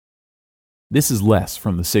This is Les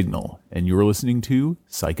from The Signal, and you're listening to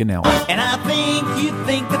Psychanalysis. And I think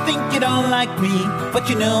you don't like me, but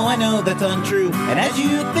I know that's untrue. And as you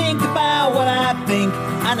think about what I think,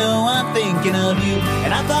 I know I'm thinking of you.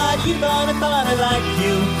 And I thought I liked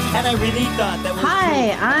you, and I really thought that was Hi,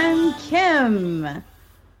 true. I'm Kim,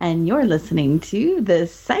 and you're listening to the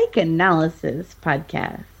Psychanalysis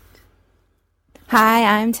podcast. Hi,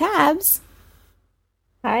 I'm Tabs.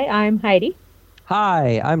 Hi, I'm Heidi.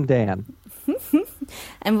 Hi, I'm Dan.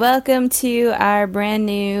 And welcome to our brand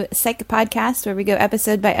new Psych podcast where we go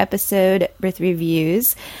episode by episode with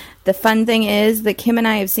reviews. The fun thing is that Kim and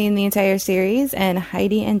I have seen the entire series and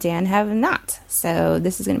Heidi and Dan have not. So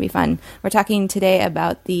this is going to be fun. We're talking today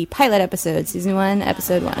about the pilot episode, season 1,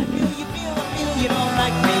 episode 1.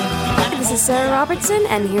 This is Sarah Robertson,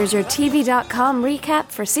 and here's your TV.com recap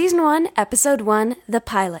for season 1, episode 1, The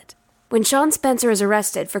Pilot. When Sean Spencer is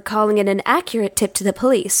arrested for calling in an accurate tip to the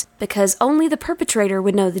police because only the perpetrator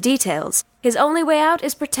would know the details, his only way out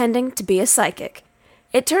is pretending to be a psychic.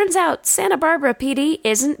 It turns out Santa Barbara PD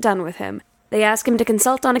isn't done with him. They ask him to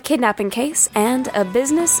consult on a kidnapping case, and a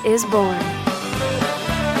business is born.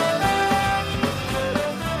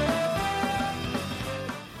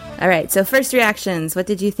 All right, so first reactions. What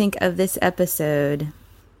did you think of this episode?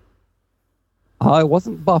 It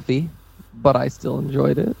wasn't Buffy, but I still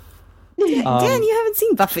enjoyed it. Dan, you haven't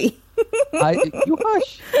seen Buffy. You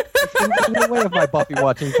hush. It's in the way of my Buffy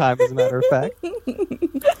watching time, as a matter of fact. I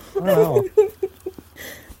don't know.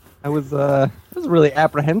 I was really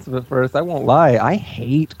apprehensive at first. I won't lie. I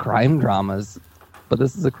hate crime dramas, but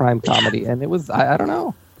this is a crime comedy, and it was. I don't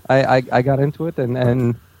know. I got into it,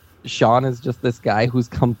 and Sean is just this guy who's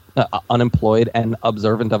unemployed and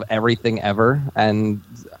observant of everything ever, and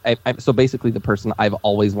so basically the person I've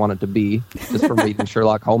always wanted to be, just from reading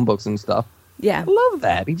Sherlock Holmes books and stuff. Yeah, I love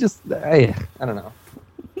that. He just, I don't know.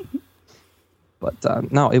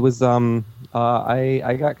 But no, it was. I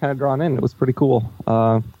got kind of drawn in. It was pretty cool.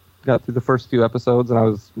 Got through the first few episodes, and I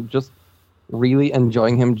was just really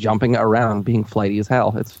enjoying him jumping around, being flighty as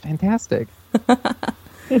hell. It's fantastic. What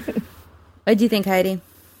do you think, Heidi?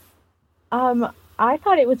 I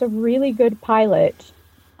thought it was a really good pilot.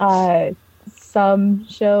 Some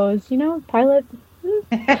shows, pilot.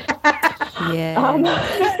 Yeah.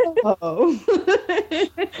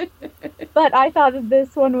 But I thought that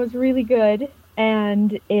this one was really good,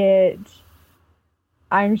 and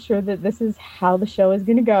I'm sure that this is how the show is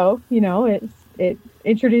going to go. It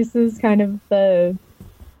introduces kind of the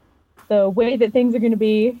way that things are going to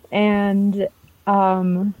be, and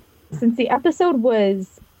since the episode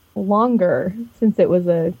was longer, since it was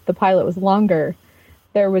the pilot was longer,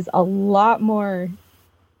 there was a lot more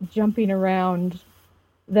jumping around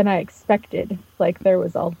than I expected. Like, there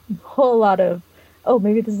was a whole lot of,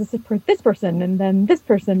 maybe this is this person, and then this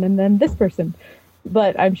person, and then this person.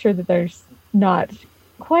 But I'm sure that there's not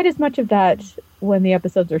quite as much of that when the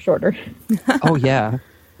episodes are shorter. Oh, yeah.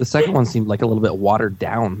 The second one seemed like a little bit watered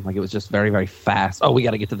down. Like, it was just very, very fast. Oh, we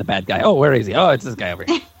got to get to the bad guy. Oh, where is he? Oh, it's this guy over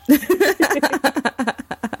here.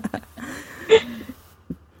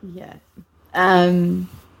 Yes.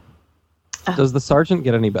 Does the sergeant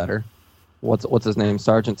get any better? What's his name?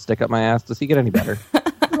 Sergeant Stick Up My Ass. Does he get any better?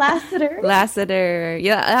 Lassiter.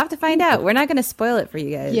 Yeah, I'll have to find out. We're not going to spoil it for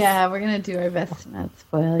you guys. Yeah, we're going to do our best to not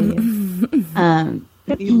spoil you.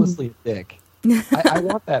 Needlessly a dick. I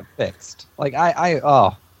want that fixed. Like,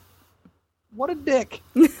 what a dick.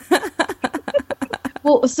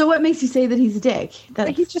 Well, so what makes you say that he's a dick?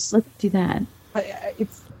 Let's do that.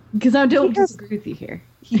 It's because I don't disagree with you here.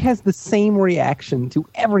 He has the same reaction to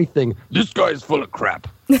everything. This guy's full of crap.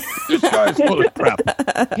 This guy's full of crap.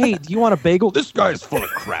 Hey, do you want a bagel? This guy's full of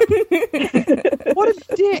crap. What a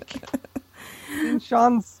dick. And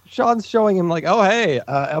Sean's showing him like, oh, hey,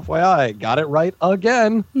 FYI, got it right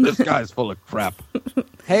again. This guy's full of crap.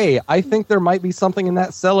 Hey, I think there might be something in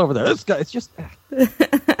that cell over there. This guy, it's just...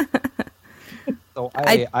 So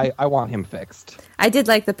I want him fixed. I did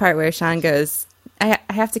like the part where Sean goes, I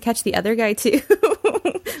have to catch the other guy too.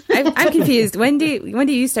 I'm confused. When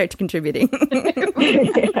do you start contributing?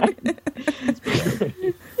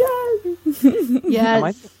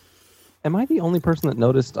 Yes. Am I the only person that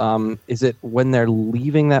noticed? Is it when they're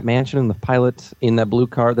leaving that mansion in the pilot in that blue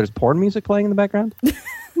car? There's porn music playing in the background.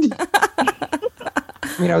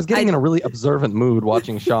 I mean, I was getting in a really observant mood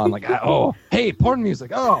watching Sean. Like, hey, porn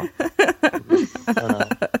music. Oh,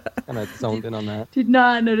 kind of zoned in on that. Did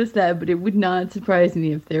not notice that, but it would not surprise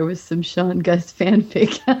me if there was some Sean Gus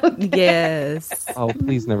fanfic out there. Yes. Oh,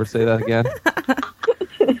 please never say that again.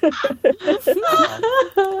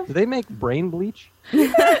 Do they make brain bleach?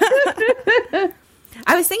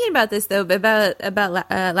 I was thinking about this though, about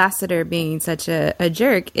Lassiter being such a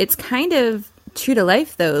jerk. It's kind of true to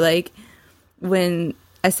life though. Like when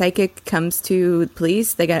a psychic comes to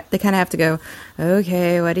police, they kind of have to go,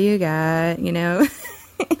 okay, what do you got? You know.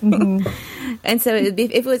 Mm-hmm. And so if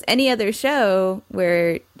it was any other show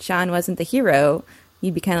where Sean wasn't the hero,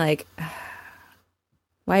 you'd be kind of like,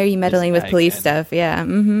 why are you meddling with police stuff? Yeah.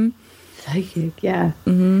 Mm-hmm. Psychic. Yeah.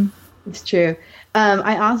 Mm-hmm. It's true.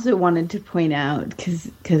 I also wanted to point out,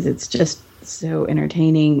 because it's just so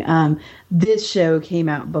entertaining, this show came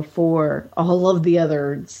out before all of the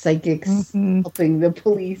other psychics helping the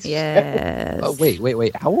police. Yes. Oh,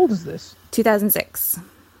 wait. How old is this? 2006.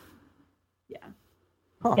 Yeah.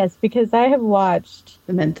 Huh. Yes, because I have watched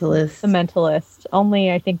The Mentalist.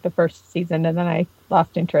 Only, I think, the first season, and then I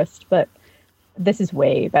lost interest, but this is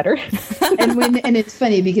way better. and it's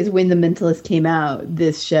funny because when The Mentalist came out,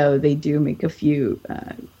 this show, they do make a few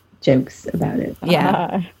jokes about it.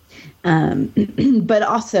 Yeah. But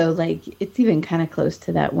also, like, it's even kind of close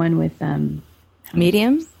to that one with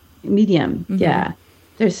Medium. Mm-hmm. Yeah.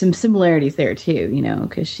 There's some similarities there too, you know,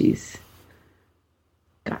 because she's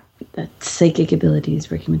got the psychic abilities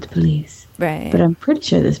working with the police. Right. But I'm pretty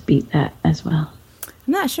sure this beat that as well.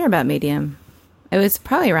 I'm not sure about Medium. It was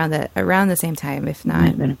probably around the same time, if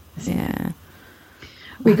not. Yeah.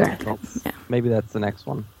 Regardless. Yeah. Maybe that's the next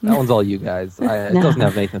one. That one's all you guys. It doesn't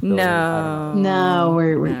have Nathan Fillion. No,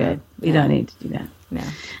 we're good. We don't need to do that.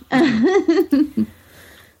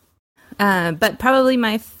 No. But probably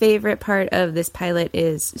my favorite part of this pilot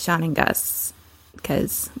is Sean and Gus,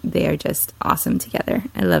 because they are just awesome together.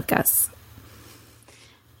 I love Gus.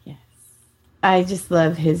 Yes. I just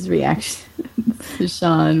love his reaction to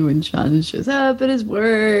Sean when Sean shows up at his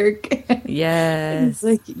work. Yes. It's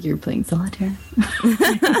like, you're playing solitaire.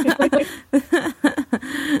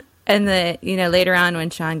 And later on when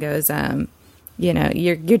Sean goes,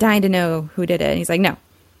 you're dying to know who did it. And he's like, no.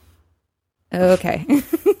 Okay.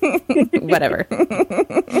 Whatever.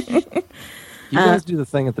 You guys do the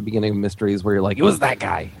thing at the beginning of Mysteries where you're like, it was that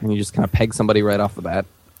guy. And you just kind of peg somebody right off the bat.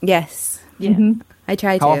 Yes. Yeah. Mm-hmm. I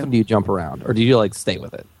try to. How often do you jump around? Or do you stay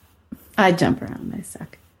with it? I jump around. I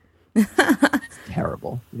suck. It's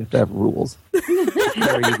terrible. You have to have rules.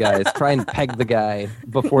 There you guys. Try and peg the guy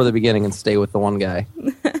before the beginning and stay with the one guy.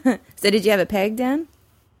 So did you have it pegged down?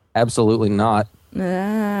 Absolutely not.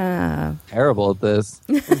 Ah. Terrible at this.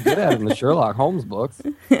 I was good at it in the Sherlock Holmes books.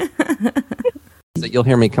 So you'll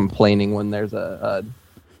hear me complaining when there's a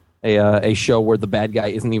show where the bad guy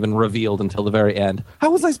isn't even revealed until the very end.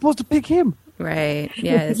 How was I supposed to pick him? Right.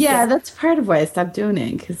 Yes. Yeah, that's part of why I stopped doing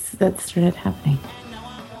it, because that started happening.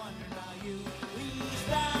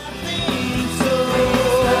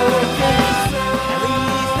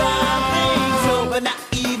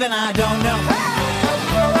 I don't know.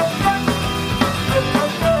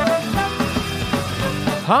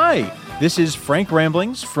 Hi, this is Frank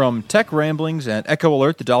Ramblings from Tech Ramblings and Echo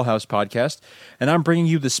Alert, the Dollhouse podcast, and I'm bringing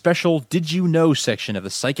you the special Did You Know section of the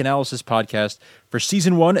Psychanalysis podcast for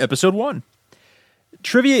Season 1, Episode 1.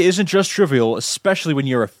 Trivia isn't just trivial, especially when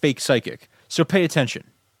you're a fake psychic, so pay attention.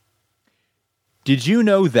 Did you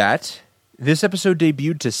know that this episode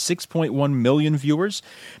debuted to 6.1 million viewers,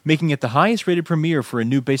 making it the highest-rated premiere for a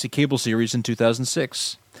new basic cable series in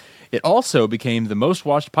 2006. It also became the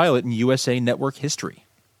most-watched pilot in USA Network history.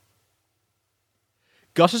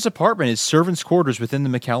 Gus's apartment is servants' quarters within the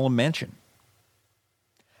McCallum mansion.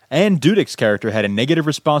 Anne Dudek's character had a negative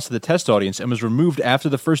response to the test audience and was removed after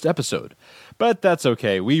the first episode. But that's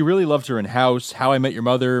okay. We really loved her in House, How I Met Your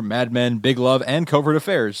Mother, Mad Men, Big Love, and Covert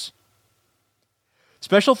Affairs.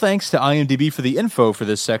 Special thanks to IMDb for the info for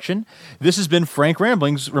this section. This has been Frank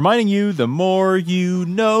Ramblings, reminding you the more you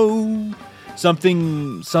know.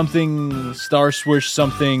 Something, star swish,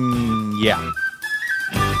 something, yeah.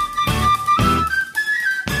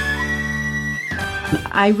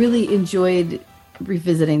 I really enjoyed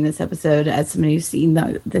revisiting this episode as somebody who's seen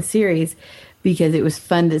the series, because it was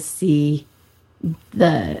fun to see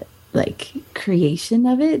the creation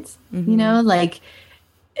of it. You know,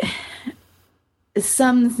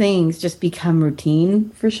 some things just become routine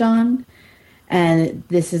for Sean, and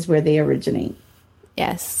this is where they originate.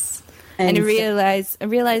 Yes. And I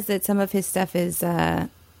realized that some of his stuff was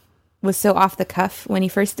so off the cuff when he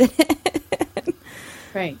first did it.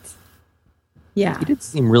 Right. Yeah. He did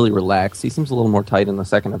seem really relaxed. He seems a little more tight in the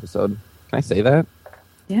second episode. Can I say that?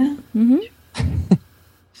 Yeah. Mm-hmm.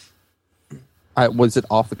 Was it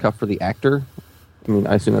off the cuff for the actor? I mean,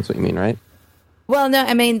 I assume that's what you mean, right? Well, no,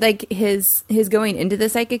 I mean, his going into the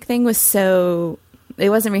psychic thing was so... It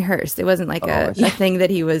wasn't rehearsed. It wasn't like a thing that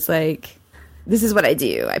he was like, this is what I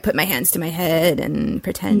do. I put my hands to my head and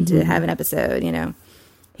pretend to have an episode, you know?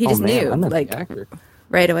 He just knew, I'm not like, the actor.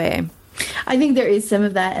 right away. I think there is some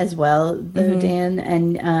of that as well, though, Dan.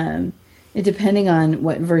 And depending on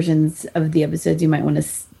what versions of the episodes you might want to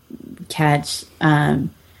catch.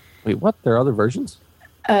 Wait, what? There are other versions?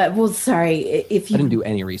 Well, sorry. If you I didn't do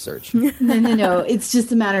any research. No. It's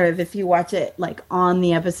just a matter of if you watch it like on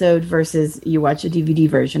the episode versus you watch a DVD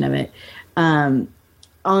version of it.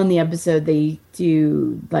 On the episode, they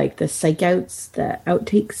do like the psych outs, the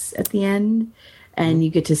outtakes at the end, and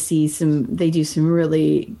you get to see they do some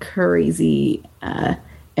really crazy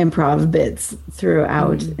improv bits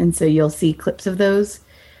throughout, and so you'll see clips of those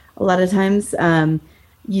a lot of times.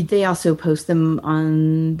 They also post them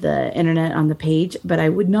on the internet on the page, but I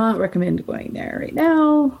would not recommend going there right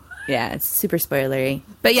now. Yeah, it's super spoilery.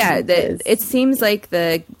 But yeah, it seems like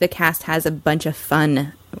the cast has a bunch of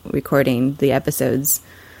fun recording the episodes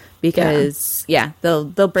because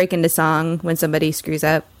they'll break into song when somebody screws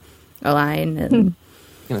up a line and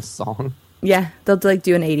In a song? yeah, they'll like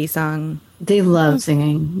do an 80s song. They love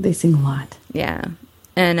singing. They sing a lot. Yeah.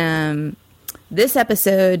 And this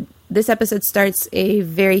episode starts a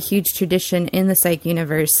very huge tradition in the Psych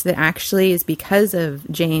universe that actually is because of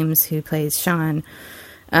James, who plays Sean.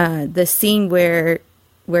 The scene where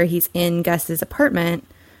he's in Gus's apartment,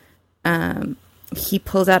 he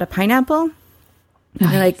pulls out a pineapple. And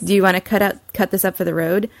they're like, do you want to cut this up for the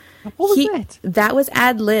road? What was that? That was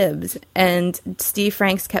ad-libs. And Steve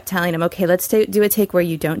Franks kept telling him, okay, let's do a take where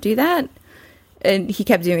you don't do that. And he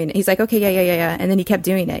kept doing it. He's like, okay, yeah. And then he kept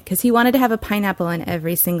doing it because he wanted to have a pineapple in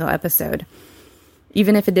every single episode,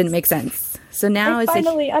 even if it didn't make sense. So now I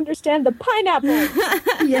finally understand the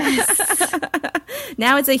pineapple. Yes.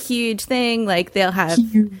 Now it's a huge thing. Like they'll have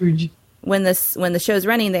Huge. when the show's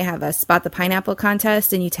running, they have a spot the pineapple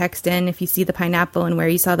contest, and you text in if you see the pineapple and where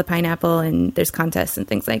you saw the pineapple, and there's contests and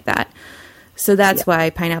things like that. So that's why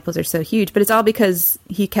pineapples are so huge. But it's all because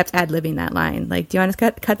he kept ad-libbing that line. Like, do you want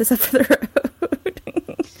to cut this up for the road?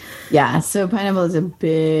 Yeah, so pineapple is a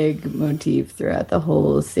big motif throughout the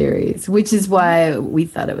whole series, which is why we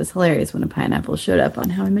thought it was hilarious when a pineapple showed up on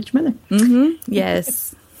How I Met Your Mother. Mm-hmm.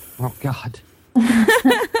 Yes. Oh, God.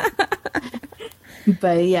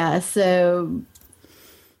 But yeah, so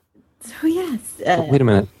yes. Wait a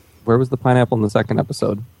minute. Where was the pineapple in the second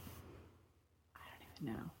episode?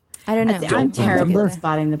 No. I don't know. I'm terrible at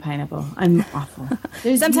spotting the pineapple. I'm awful.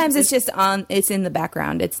 Sometimes it's just it's in the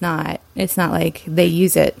background. It's not like they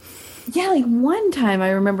use it. Yeah, like one time I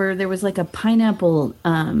remember there was like a pineapple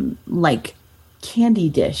like candy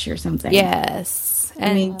dish or something. Yes.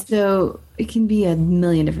 I mean, so it can be a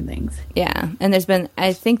million different things. Yeah. And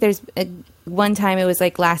one time it was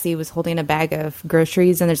like Lassie was holding a bag of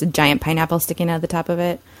groceries and there's a giant pineapple sticking out of the top of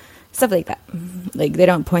it. Stuff like that. Like they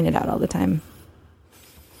don't point it out all the time.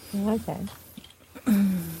 Okay.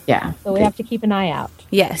 Yeah. So we have to keep an eye out.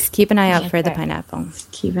 Yes, keep an eye out for the pineapple.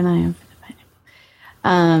 Keep an eye out for the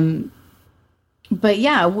pineapple. But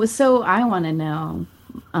yeah, so I want to know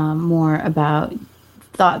more about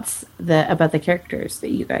thoughts about the characters that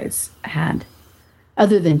you guys had,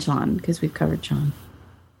 other than Sean, because we've covered Sean.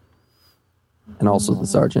 And also the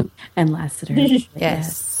sergeant. And Lassiter.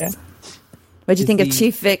 Yes. Yeah. What'd you think of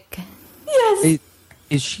Chief Vic? Yes.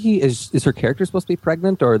 Is her character supposed to be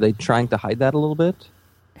pregnant, or are they trying to hide that a little bit?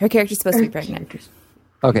 Her character's supposed to be pregnant.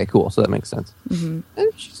 Okay, cool. So that makes sense. Mm-hmm.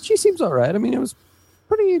 And she seems all right. I mean, it was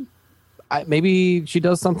pretty. Maybe she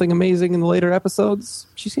does something amazing in the later episodes.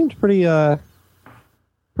 She seemed pretty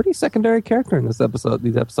secondary character in this episode.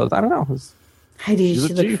 These episodes, I don't know. Heidi, does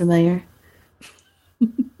she look familiar?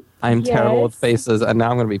 I'm terrible with faces, and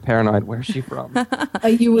now I'm going to be paranoid. Where's she from?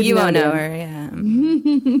 You won't know her. Yeah.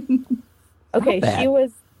 Okay, she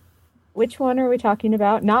was. Which one are we talking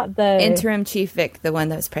about? Not the interim Chief Vic, the one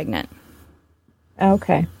that was pregnant.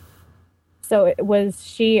 Okay. So was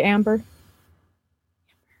she Amber?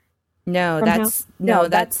 No, that's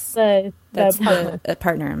the partner. The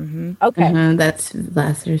partner. Mm-hmm. Okay, that's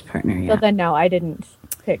Lassiter's partner. Yeah. So then, no, I didn't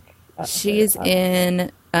pick. She's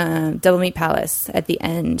in Double Meat Palace at the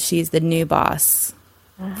end. She's the new boss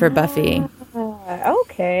for Buffy.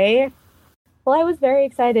 Okay. Well, I was very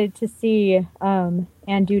excited to see Ann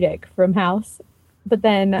Dudek from House, but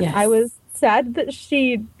then I was sad that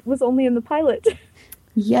she was only in the pilot.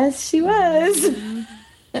 Yes, she was.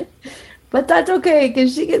 But that's okay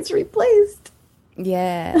because she gets replaced.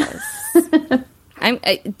 Yes.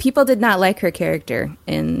 People did not like her character,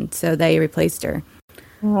 and so they replaced her.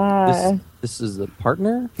 This is the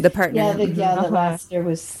partner? The partner. Yeah, the Lassiter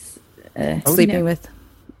was sleeping with.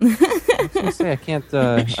 I was going to say, I can't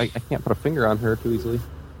put a finger on her too easily.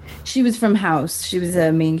 She was from House. She was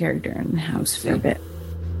a main character in House for a bit.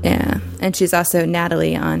 Yeah, and she's also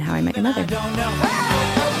Natalie on How I Met Your Mother.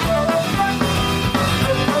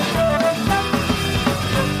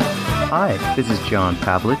 Hi, this is John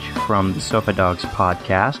Pavlich from the Sofa Dogs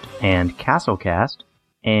podcast and Castlecast.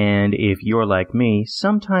 And if you're like me,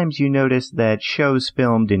 sometimes you notice that shows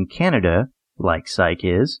filmed in Canada, like Psych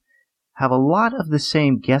is, have a lot of the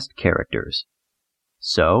same guest characters.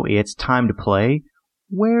 So it's time to play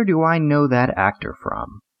Where Do I Know That Actor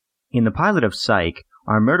From? In the pilot of Psych,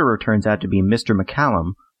 our murderer turns out to be Mr.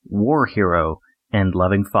 McCallum, war hero, and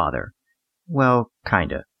loving father. Well,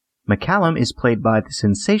 kinda. McCallum is played by the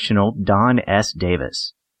sensational Don S.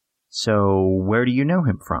 Davis. So, where do you know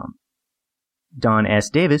him from? Don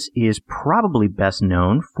S. Davis is probably best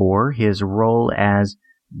known for his role as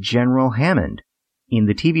General Hammond in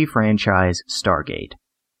the TV franchise Stargate.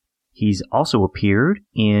 He's also appeared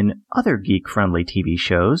in other geek-friendly TV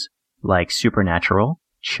shows like Supernatural,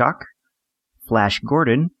 Chuck, Flash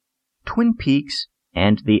Gordon, Twin Peaks,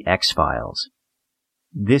 and The X-Files.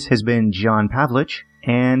 This has been John Pavlich,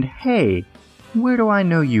 and hey, where do I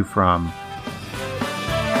know you from?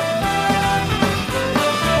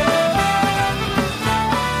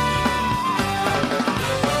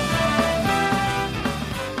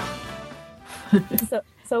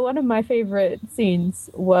 So one of my favorite scenes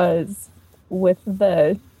was with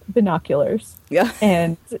the binoculars. Yeah.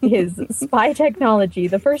 And his spy technology.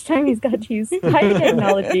 The first time he's got to use spy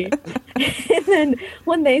technology. And then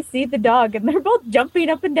when they see the dog and they're both jumping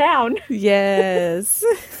up and down. Yes.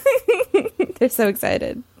 They're so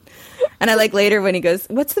excited. And I like later when he goes,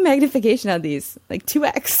 what's the magnification on these? Like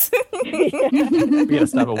 2x. We gotta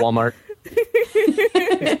stop at Walmart.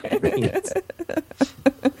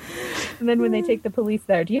 And then when they take the police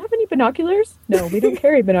there, do you have any binoculars? No, we don't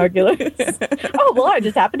carry binoculars. Oh, well, I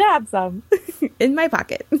just happen to have some. In my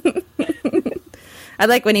pocket. I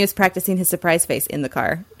like when he was practicing his surprise face in the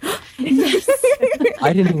car. Yes.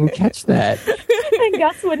 I didn't even catch that. And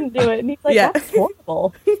Gus wouldn't do it. And he's like, Yeah. That's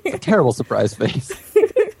horrible. It's a terrible surprise face.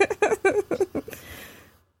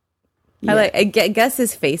 I guess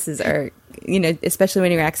his faces are, especially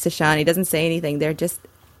when he reacts to Sean, he doesn't say anything. They're just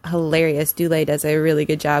hilarious. Dule does a really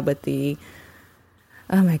good job with the,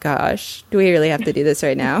 oh my gosh, do we really have to do this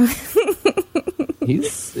right now?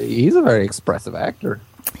 He's a very expressive actor.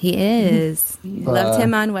 He is. Loved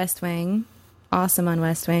him on West Wing. Awesome on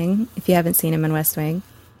West Wing. If you haven't seen him on West Wing.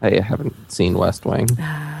 I haven't seen West Wing.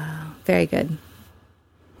 Very good.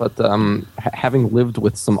 But having lived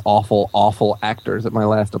with some awful actors at my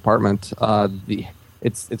last apartment,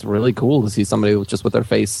 it's really cool to see somebody with their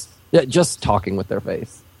face, just talking with their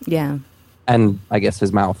face. Yeah. And I guess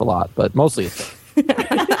his mouth a lot, but mostly his face.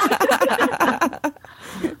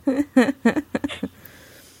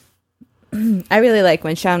 I really like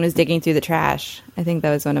when Sean was digging through the trash. I think that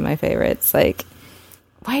was one of my favorites. Like,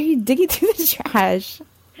 why are you digging through the trash?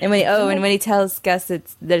 And when he tells Gus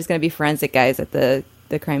there's going to be forensic guys at the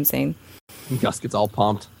crime scene. And Gus gets all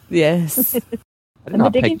pumped. Yes. And the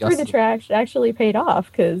digging through the trash actually paid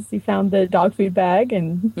off because he found the dog food bag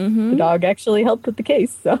and the dog actually helped with the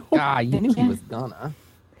case. So you knew he was gonna.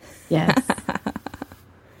 Yes.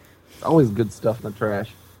 It's always good stuff in the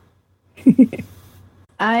trash.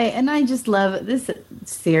 I just love this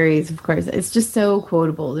series, of course. It's just so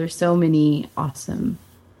quotable. There's so many awesome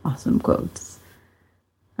quotes.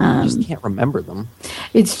 I just can't remember them.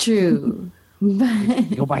 It's true. They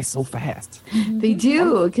go by so fast. They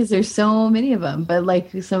do, because there's so many of them. But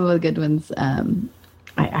like some of the good ones, I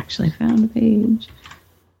actually found a page.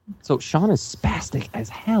 So Sean is spastic as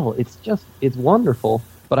hell. It's wonderful.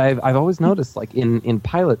 But I've always noticed, like in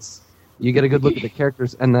pilots, you get a good look at the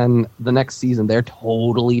characters, and then the next season they're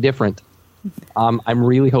totally different. I'm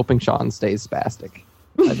really hoping Sean stays spastic.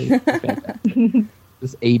 I think it's fantastic.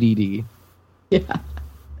 Just ADD. Yeah.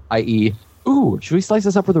 I.e., ooh, should we slice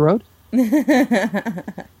this up for the road?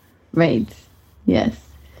 Right. Yes.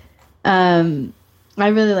 I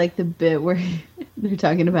really like the bit where they're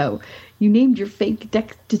talking about you named your fake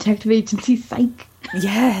detective agency Psych.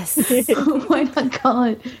 Yes. Why not call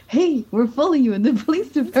it, hey, we're fooling you in the police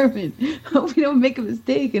department. Hope we don't make a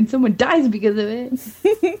mistake and someone dies because of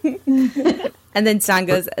it. And then Sean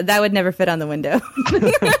goes, that would never fit on the window.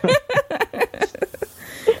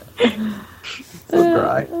 So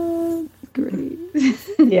dry. Great.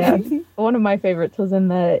 Yeah. One of my favorites was in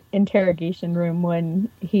the interrogation room when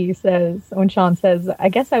Sean says, I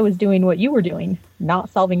guess I was doing what you were doing, not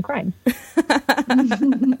solving crime.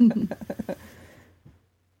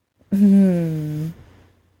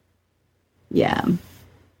 Yeah.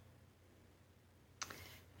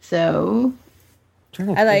 So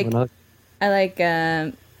I like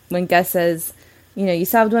when Gus says, you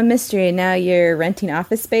solved one mystery and now you're renting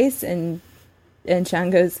office space, and Sean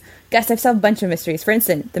goes, Gus, I've solved a bunch of mysteries. For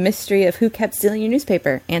instance, the mystery of who kept stealing your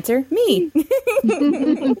newspaper. Answer, me.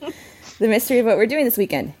 The mystery of what we're doing this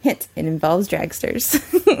weekend. Hint, it involves dragsters.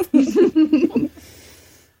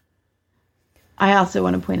 I also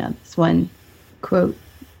want to point out this one quote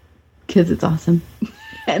because it's awesome.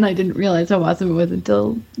 And I didn't realize how awesome it was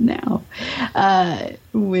until now.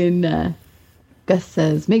 When Gus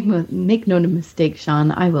says, make no mistake,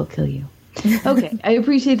 Sean, I will kill you. Okay, I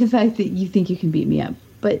appreciate the fact that you think you can beat me up,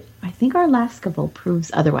 but I think our last couple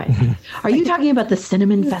proves otherwise. Are you talking about the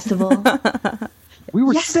Cinnamon Festival? We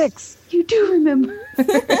were 6. You do remember.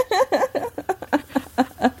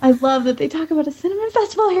 I love that they talk about a cinnamon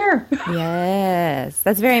festival here. Yes,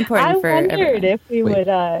 that's very important for everyone. I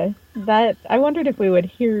wondered if we would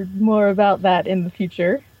hear more about that in the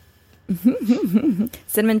future.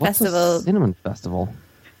 Cinnamon What's Festival. a cinnamon festival?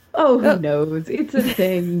 Oh, who knows? It's a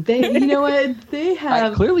thing. You know what? They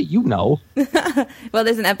have. Clearly, you know. Well,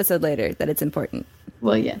 there's an episode later that it's important.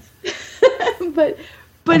 Well, yes, but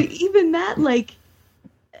even that, like,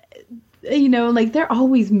 you know, like they're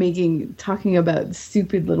always talking about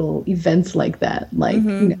stupid little events like that, like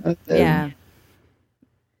you know, yeah,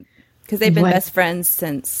 because they've been best friends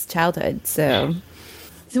since childhood. So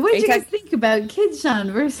what did you guys think about Kid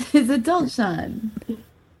Sean versus Adult Sean?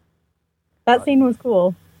 That scene was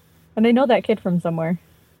cool, and I know that kid from somewhere.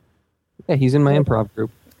 Yeah, he's in my improv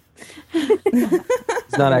group.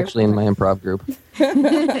 He's not actually in my improv group.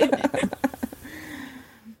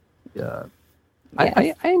 Yeah.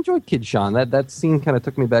 I enjoyed Kid Sean. That scene kind of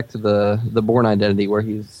took me back to the Bourne Identity, where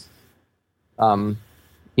he's, you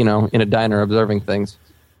know, in a diner observing things,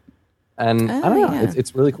 and I don't know. Yeah.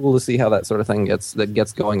 It's really cool to see how that sort of thing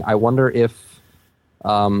gets going. I wonder if,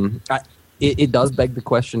 it does beg the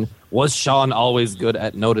question: was Sean always good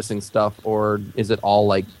at noticing stuff, or is it all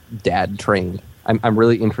like dad trained? I'm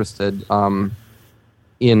really interested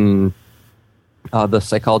in. The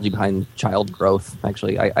psychology behind child growth.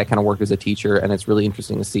 Actually, I kind of work as a teacher, and it's really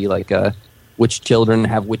interesting to see like which children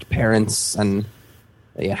have which parents and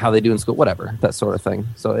how they do in school, whatever, that sort of thing.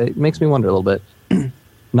 So it makes me wonder a little bit.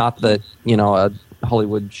 Not that, you know, a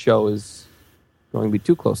Hollywood show is going to be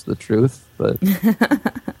too close to the truth, but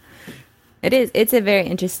it is. It's a very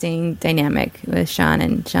interesting dynamic with Sean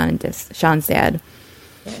and Sean's dad.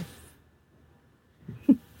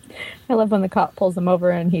 I love when the cop pulls him over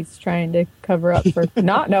and he's trying to cover up for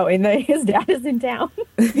not knowing that his dad is in town.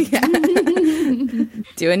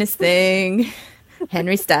 Doing his thing,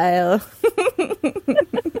 Henry style.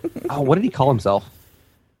 Oh, what did he call himself?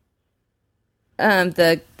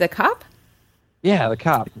 The cop? Yeah, the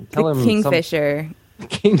cop. Tell him Kingfisher.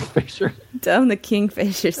 Kingfisher. Tell him the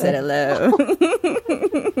Kingfisher said hello.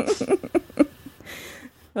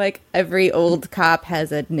 Like every old cop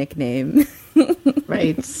has a nickname.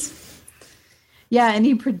 Right. Yeah,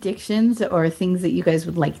 any predictions or things that you guys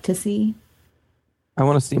would like to see? I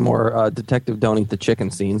want to see more Detective Don't Eat the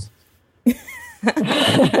Chicken scenes. Yeah,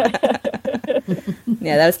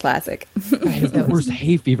 that was classic. I have the worst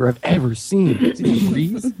hay fever I've ever seen. See the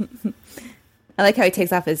breeze? I like how he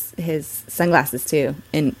takes off his sunglasses too,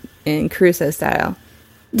 in Crusoe style.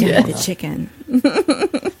 Damn the chicken.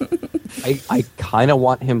 I kind of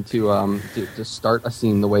want him to start a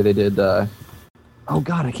scene the way they did. Oh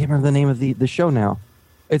God, I can't remember the name of the show now.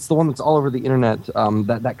 It's the one that's all over the internet.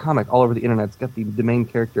 That comic all over the internet. It's got the main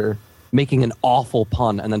character making an awful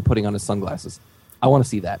pun and then putting on his sunglasses. I want to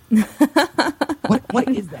see that. What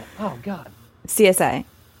is that? Oh God. CSI.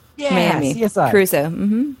 Yeah, Miami. CSI. Crusoe.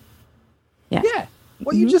 Mm-hmm. Yeah.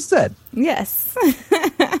 What you just said. Yes.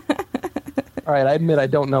 All right, I admit I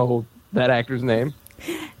don't know that actor's name.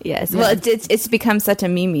 Yes. Well, it's become such a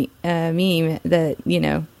meme that, you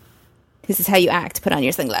know, this is how you act. Put on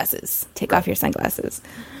your sunglasses. Take off your sunglasses.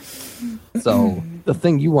 So the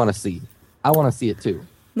thing you want to see, I want to see it too.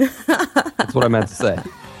 That's what I meant to say.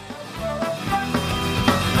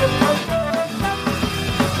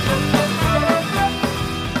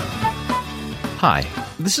 Hi,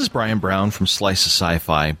 this is Brian Brown from Slice of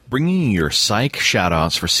Sci-Fi, bringing you your Psych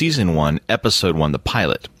shoutouts for Season 1, Episode 1, the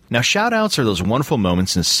pilot. Now, shoutouts are those wonderful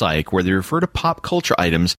moments in Psych where they refer to pop culture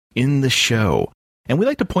items in the show. And we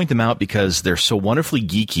like to point them out because they're so wonderfully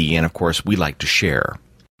geeky, and of course, we like to share.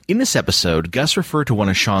 In this episode, Gus referred to one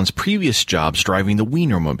of Sean's previous jobs driving the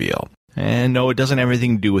Wienermobile. And no, it doesn't have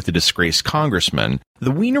anything to do with the disgraced congressman.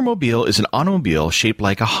 The Wienermobile is an automobile shaped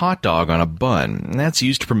like a hot dog on a bun, and that's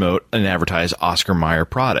used to promote and advertise Oscar Mayer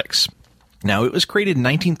products. Now, it was created in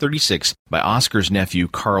 1936 by Oscar's nephew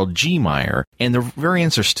Carl G. Mayer, and the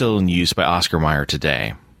variants are still in use by Oscar Mayer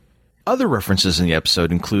today. Other references in the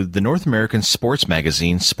episode include the North American sports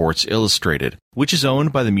magazine Sports Illustrated, which is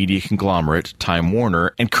owned by the media conglomerate Time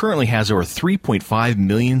Warner and currently has over 3.5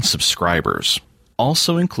 million subscribers.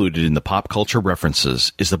 Also included in the pop culture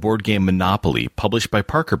references is the board game Monopoly, published by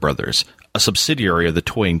Parker Brothers, a subsidiary of the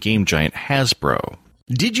toy and game giant Hasbro.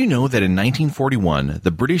 Did you know that in 1941,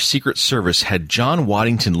 the British Secret Service had John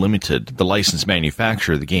Waddington Limited, the licensed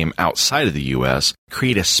manufacturer of the game outside of the U.S.,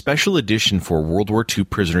 create a special edition for World War II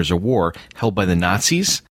prisoners of war held by the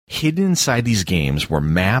Nazis? Hidden inside these games were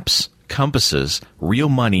maps, compasses, real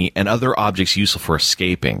money, and other objects useful for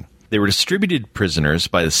escaping. They were distributed prisoners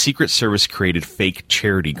by the Secret Service-created fake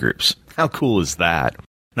charity groups. How cool is that?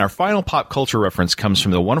 And our final pop culture reference comes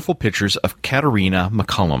from the wonderful pictures of Katerina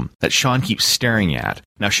McCullum that Sean keeps staring at.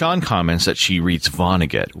 Now, Sean comments that she reads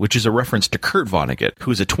Vonnegut, which is a reference to Kurt Vonnegut,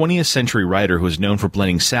 who is a 20th century writer who is known for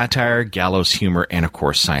blending satire, gallows humor, and, of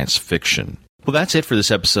course, science fiction. Well, that's it for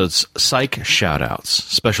this episode's Psych shoutouts.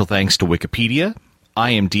 Special thanks to Wikipedia,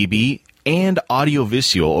 IMDb, and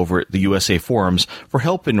Audiovisual over at the USA Forums for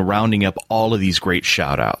help in rounding up all of these great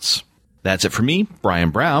shoutouts. That's it for me,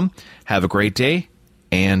 Brian Brown. Have a great day.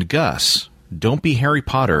 And Gus, don't be Harry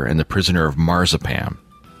Potter and the Prisoner of Marzipan.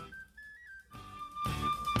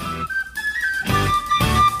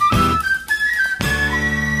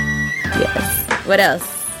 Yes. What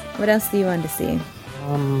else? What else do you want to see?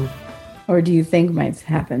 Or do you think might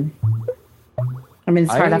happen? I mean,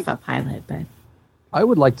 it's hard off a pilot, but I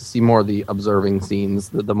would like to see more of the observing scenes,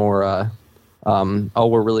 the more,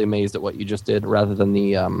 we're really amazed at what you just did, rather than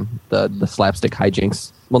the slapstick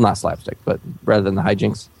hijinks. Well, not slapstick, but rather than the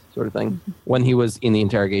hijinks sort of thing. When he was in the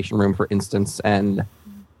interrogation room, for instance, and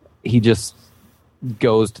he just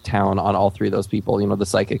goes to town on all three of those people, the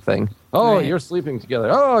psychic thing. Oh, right. You're sleeping together.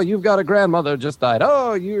 Oh, you've got a grandmother just died.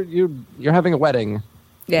 Oh, you're having a wedding.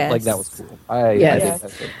 Yes. Like, that was cool. Yes.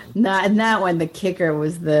 Not in that one. The kicker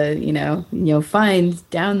was the, finds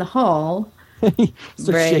down the hall.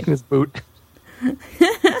 Starts shaking his boot.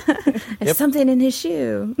 There's something in his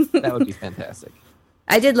shoe. That would be fantastic.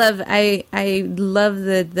 I love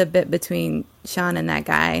the bit between Sean and that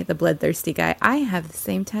guy, the bloodthirsty guy. I have the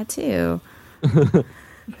same tattoo. Can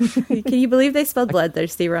you believe they spelled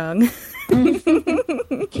bloodthirsty wrong?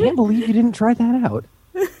 Can't believe you didn't try that out.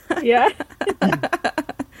 Yeah.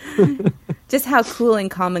 Just how cool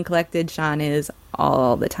and calm and collected Sean is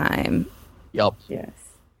all the time. Yup. Yes.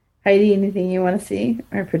 Heidi, anything you want to see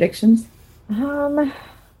or predictions? I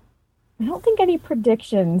don't think any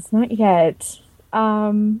predictions, not yet.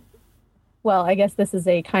 Well, I guess this is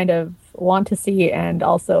a kind of want to see, and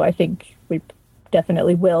also I think we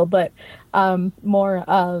definitely will, but more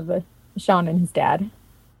of Sean and his dad,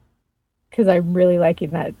 because I'm really liking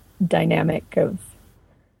that dynamic of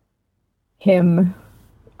him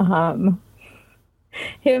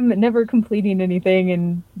never completing anything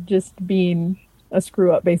and just being a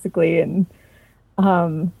screw up, basically, and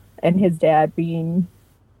his dad being,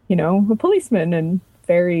 a policeman and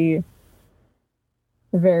very,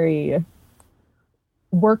 very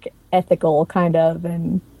work ethical, kind of.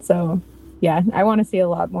 And so, yeah, I want to see a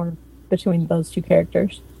lot more between those two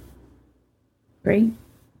characters. Great. I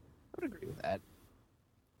would agree with that.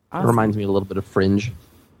 Awesome. It reminds me a little bit of Fringe.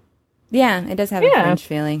 Yeah, it does have a Fringe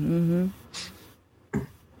feeling. Mm-hmm.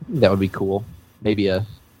 That would be cool. Maybe a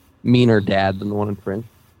meaner dad than the one in Fringe.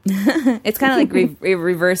 It's kind of like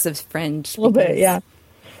reverse of Fringe. A little bit, yeah.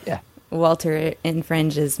 Yeah. Walter in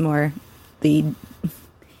Fringe is more the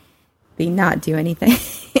not do anything.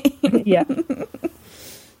 Yeah.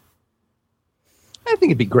 I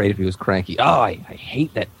think it'd be great if he was cranky. Oh, I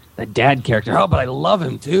hate that dad character. Oh, but I love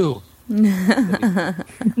him too.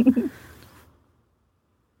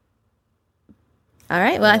 All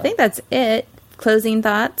right. Well, I think that's it. Closing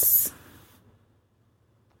thoughts.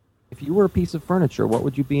 If you were a piece of furniture, what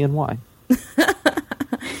would you be and why?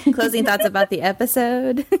 Closing thoughts about the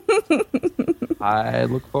episode. I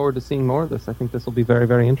look forward to seeing more of this. I think this will be very,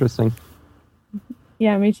 very interesting.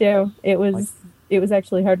 Yeah, me too. It was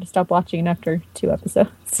actually hard to stop watching after 2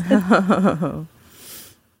 episodes. Oh.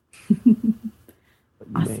 But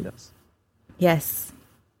you made us. Yes.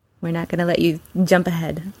 We're not going to let you jump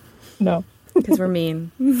ahead. No. Because we're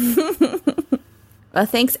mean. Well,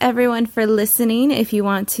 thanks everyone for listening. If you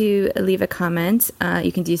want to leave a comment,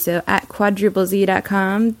 you can do so at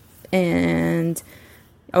quadruplez.com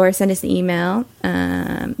or send us an email.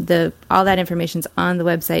 All that information's on the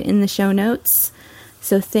website in the show notes.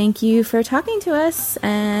 So thank you for talking to us,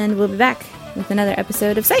 and we'll be back with another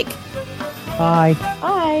episode of Psych. Bye.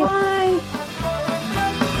 Bye. Bye.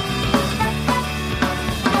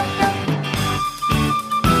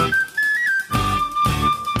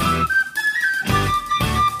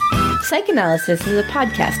 Psychanalysis is a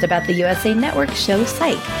podcast about the USA Network show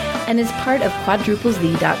Psych and is part of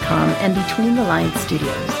quadruplez.com and Between the Lines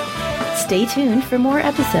Studios. Stay tuned for more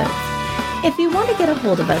episodes. If you want to get a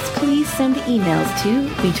hold of us, please send emails to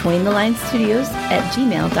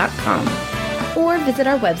betweenthelinesstudios@gmail.com or visit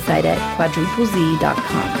our website at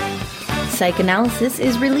quadruplez.com. Psychanalysis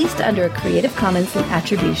is released under a Creative Commons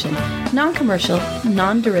Attribution, Non-Commercial,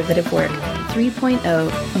 Non-Derivative Work, 3.0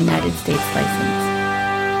 United States license.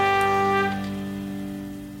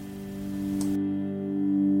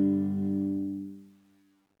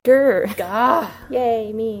 Grr. Gah.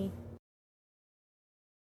 Yay, me.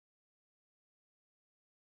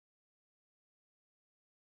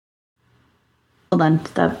 Hold on,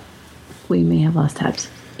 stop. We may have lost tabs.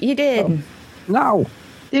 You did. Oh. No.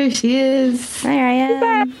 There she is. There I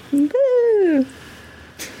am. Woo.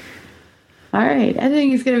 All right, I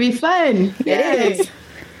think it's going to be fun. It is.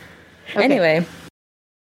 Okay. Anyway,